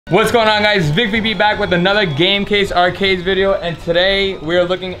What's going on, guys? Vic VP back with another Game Case Arcades video, and today we are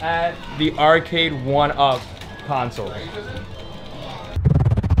looking at the Arcade 1-Up console.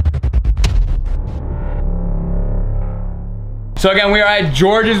 So again, we are at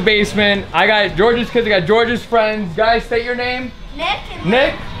George's basement. I got George's kids, I got George's friends. Guys, state your name.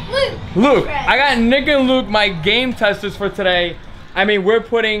 Nick. Luke. I got Nick and Luke, my game testers for today. I mean, we're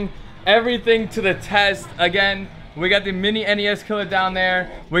putting everything to the test. Again, we got the mini NES killer down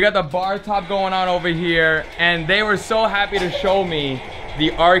there. We got the bar top going on over here. And they were so happy to show me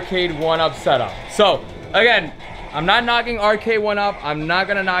the Arcade 1-Up setup. So, again, I'm not knocking Arcade 1-Up. I'm not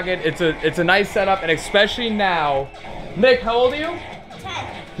gonna knock it. It's a nice setup, and especially now. Nick, how old are you?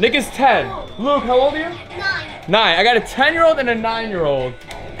 10. Nick is 10. Luke, how old are you? 9. 9. I got a 10-year-old and a 9-year-old.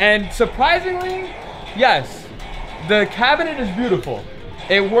 And surprisingly, yes, the cabinet is beautiful.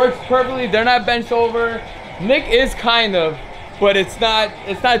 It works perfectly. They're not benched over. Nick is kind of, but it's not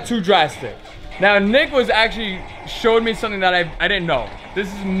too drastic. Now, Nick was actually showed me something that I didn't know.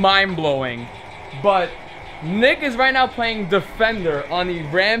 This is mind-blowing. But Nick is right now playing Defender on the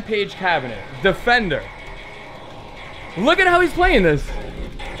Rampage cabinet. Defender. Look at how he's playing this.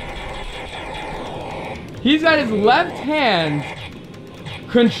 He's got his left hand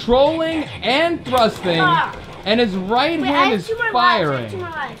controlling and thrusting, and his right hand is firing.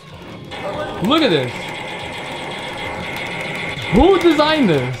 Look at this. Who designed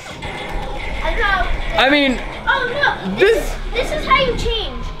this? I don't know. I mean, oh no. This is how you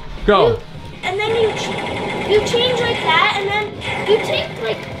change. Go. And then you change like that, and then you take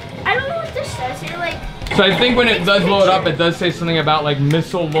like, I don't know what this says. You're like. So I think when it does load up, it does say something about like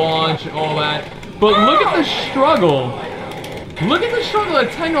missile launch and all that. But look at the struggle. Look at the struggle that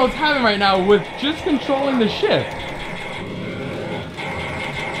 10-year-old's having right now with just controlling the shift.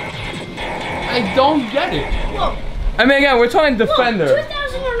 I don't get it. Whoa. I mean, again, we're talking Defender.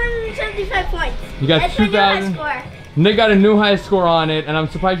 2,175 points. You got 2,000. Nick got a new high score on it, and I'm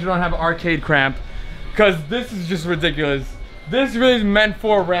surprised you don't have an arcade cramp, because this is just ridiculous. This really is meant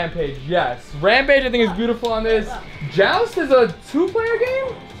for Rampage, yes. Rampage, I think, is beautiful on this. Joust is a 2-player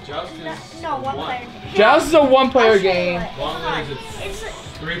game? Joust is no 1-player. Joust is a 1-player game. Gauntlet is a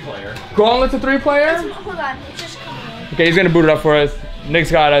 3-player. Gauntlet's a 3-player? Hold on, it's just coming in. Okay, he's gonna boot it up for us.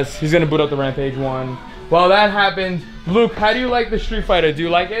 Nick's got us. He's gonna boot up the Rampage one. While that happens, Luke, how do you like the Street Fighter? Do you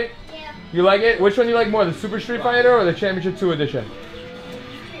like it? Yeah. You like it? Which one do you like more, the Super Street Fighter or the Championship 2 edition?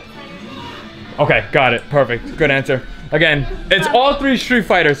 Okay, got it. Perfect. Good answer. Again, it's all 3 Street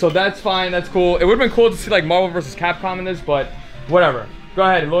Fighters, so that's fine. That's cool. It would have been cool to see like Marvel vs. Capcom in this, but whatever. Go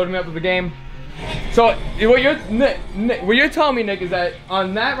ahead, load me up with the game. So what you're telling me, Nick, is that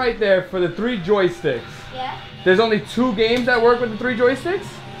on that right there for the 3 joysticks, yeah, there's only 2 games that work with the 3 joysticks,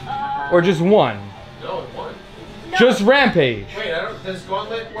 or just 1? No, 1. No. Just Rampage. Wait, does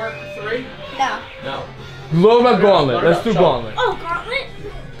Gauntlet work for 3? No. No. Load up Gauntlet. Let's do Gauntlet. Oh, Gauntlet?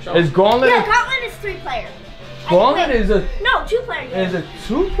 Is Gauntlet? Yeah, Gauntlet is 3-player. Gauntlet is a... No, 2-player game. Is it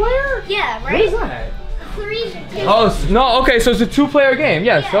 2-player? Yeah, right? What is that? 3's and 2. Oh, no, okay, so it's a 2-player game.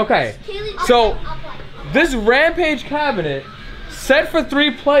 Yes, yeah, okay. So, this Rampage cabinet, set for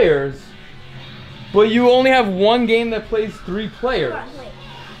 3 players, but you only have 1 game that plays 3 players. Hold on, wait.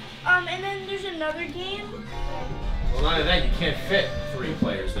 And then there's another game. Well, none of that, you can't fit 3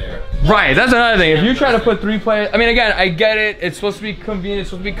 players there. Right, that's another thing. If you try to put 3 players, I mean, again, I get it. It's supposed to be convenient, it's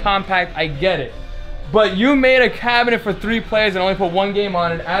supposed to be compact. I get it. But you made a cabinet for 3 players and only put 1 game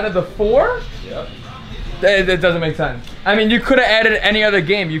on it out of the 4? Yep. It doesn't make sense. I mean, you could have added any other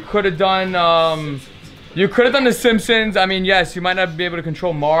game. You could have done, The Simpsons. I mean, yes, you might not be able to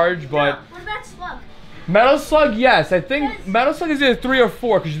control Marge, but... No, what about Slug? Metal Slug, yes. I think Metal Slug is either 3 or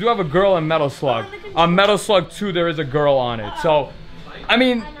 4, because you do have a girl in Metal Slug. On Metal Slug 2, there is a girl on it. So, I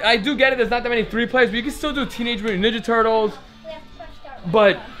mean, I do get it. There's not that many 3 players, but you can still do Teenage Mutant Ninja Turtles.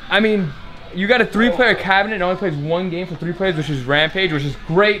 But, I mean, you got a 3-player cabinet and only plays 1 game for 3 players, which is Rampage, which is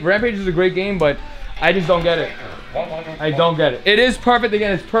great. Rampage is a great game, but I just don't get it. I don't get it. It is perfect.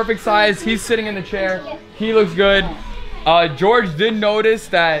 Again, it's perfect size. He's sitting in the chair. He looks good. George did notice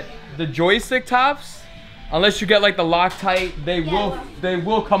that the joystick tops, unless you get like the Loctite, they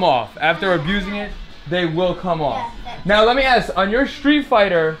will come off. After abusing it, they will come off. Now let me ask, on your Street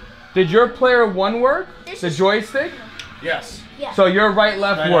Fighter, did your player 1 work? The joystick? Yes. Yeah. So your right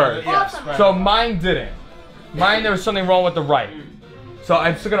left worked. Yes. So mine didn't. Mine, there was something wrong with the right. So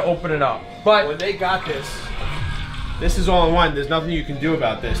I'm still gonna open it up. But when they got this is all in one. There's nothing you can do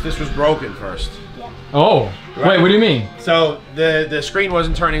about this. This was broken first. Yeah. Oh, right. Wait, what do you mean? So the screen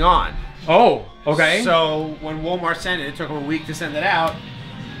wasn't turning on. Oh, okay. So when Walmart sent it, it took them a week to send it out.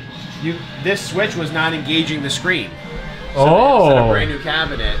 This switch was not engaging the screen. Oh. It's a brand new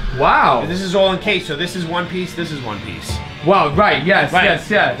cabinet. Wow. And this is all encased. So this is one piece. This is one piece. Wow. Right. Yes. Right.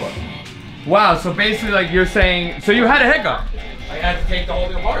 Yes. Wow. So basically, like you're saying, so you had a hiccup. I had to take the whole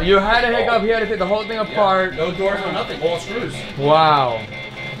thing apart. You had a hiccup. He had to take the whole thing apart. No doors, no nothing. All screws. Wow.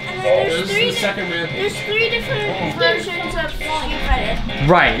 And then there's three different versions of Street Fighter.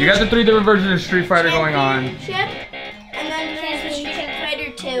 Right. You got the 3 different versions of Street Fighter going on. And then there's the Street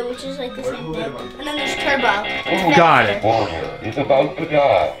Fighter 2, which is like the same thing. And then there's Turbo. Got it. It's about to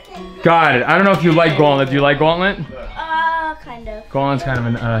die. Got it. I don't know if you like Gauntlet. Do you like Gauntlet? Kind of. Gauntlet's kind of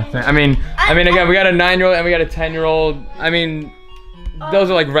an thing. I mean, again, we got a 9-year-old and we got a 10-year-old. I mean, those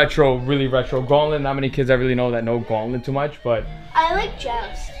are like retro, really retro. Gauntlet, not many kids I really know that know Gauntlet too much, but. I like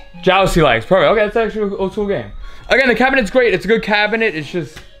Joust. Joust he likes. Perfect. Okay, that's actually an old school game. Again, the cabinet's great. It's a good cabinet. It's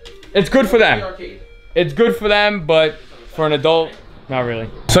just, it's good for them. It's good for them, but for an adult, not really.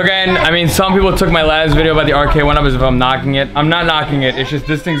 So again, I mean, some people took my last video about the arcade one up as if I'm knocking it. I'm not knocking it. It's just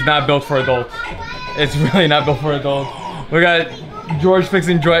this thing's not built for adults. It's really not built for adults. We got George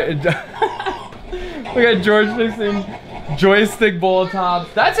fixing we got George fixing joystick ball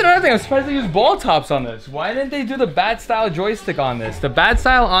tops. That's another thing. I'm surprised they use ball tops on this. Why didn't they do the bat style joystick on this? The bat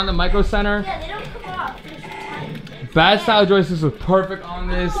style on the Micro Center. Yeah, they don't come off. They're tight. Bat style joysticks was perfect on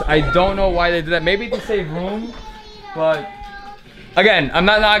this. I don't know why they did that. Maybe to save room, but again, I'm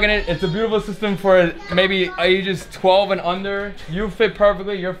not knocking it. It's a beautiful system for maybe ages 12 and under. You fit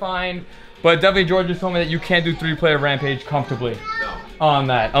perfectly. You're fine. But definitely George just told me that you can't do 3-player Rampage comfortably on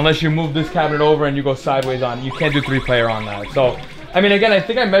that. Unless you move this cabinet over and you go sideways on it. You can't do 3-player on that. So, I mean, again, I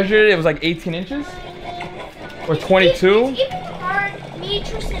think I measured it. It was like 18 inches? Or 22? It's even hard. Me,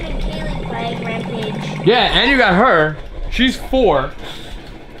 Tristan, and Kaylee playing Rampage. Yeah, and you got her. She's 4.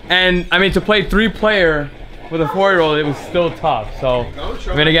 And, I mean, to play 3-player with a 4-year-old, it was still tough. So,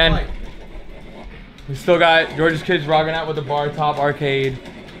 I mean, again, we still got George's kids rocking out with the bar top arcade.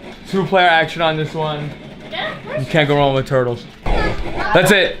 2-player action on this one. You can't go wrong with turtles. That's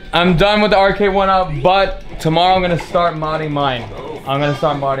it. I'm done with the arcade one up, but tomorrow I'm gonna start modding mine.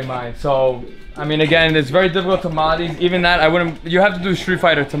 So, I mean, again, it's very difficult to mod these. Even that, I wouldn't. You have to do Street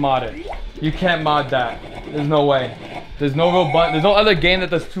Fighter to mod it. You can't mod that. There's no way. There's no real button. There's no other game that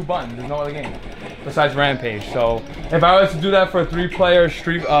does 2 buttons. There's no other game besides Rampage. So, if I was to do that for a 3-player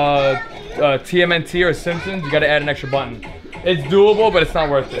Street TMNT or Simpsons, you gotta add an extra button. It's doable, but it's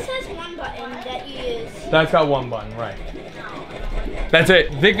not worth it. This has 1 button that you use. That's got 1 button, right. That's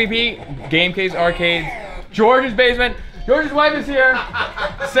it. Vic VP, Game Case Arcades, George's basement. George's wife is here.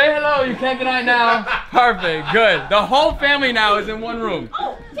 Say hello, you can't deny it now. Perfect, good. The whole family now is in one room.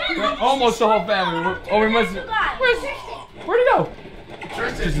 Almost the whole family. Oh, we must. Where'd he go?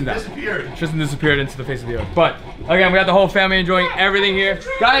 Tristan disappeared. Tristan disappeared into the face of the earth. But again, we got the whole family enjoying everything here.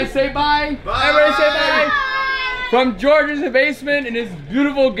 Guys, say bye. Bye. Everybody say bye. From George's basement in his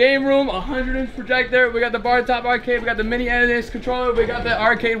beautiful game room, 100-inch projector. We got the bar top arcade. We got the mini NES controller. We got the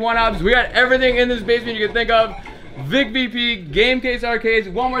arcade 1-ups. We got everything in this basement you can think of. Vic VP, Game Case Arcades.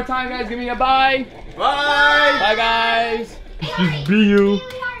 One more time, guys. Give me a bye. Bye. Bye, guys. Just be you.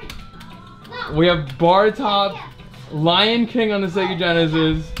 We have bar top, Lion King on the Sega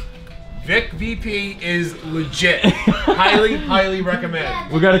Genesis. Vic VP is legit. highly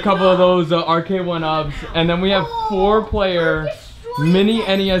recommend. We got a couple of those arcade 1-ups, and then we have 4-player mini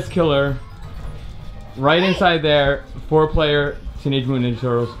NES killer right inside there. 4-player Teenage Mutant Ninja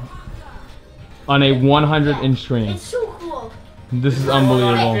Turtles on a 100-inch screen. It's so cool. This is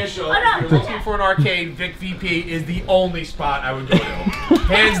unbelievable. Official. If you're looking for an arcade, Vic VP is the only spot I would go to.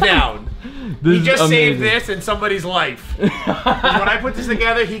 Hands down. He just saved this in somebody's life. When I put this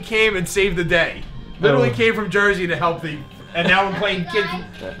together, he came and saved the day. Literally came from Jersey to help the. And now I'm playing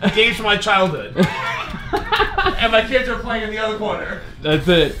games from my childhood. And my kids are playing in the other corner. That's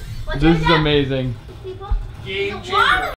it. This is amazing. Game changer.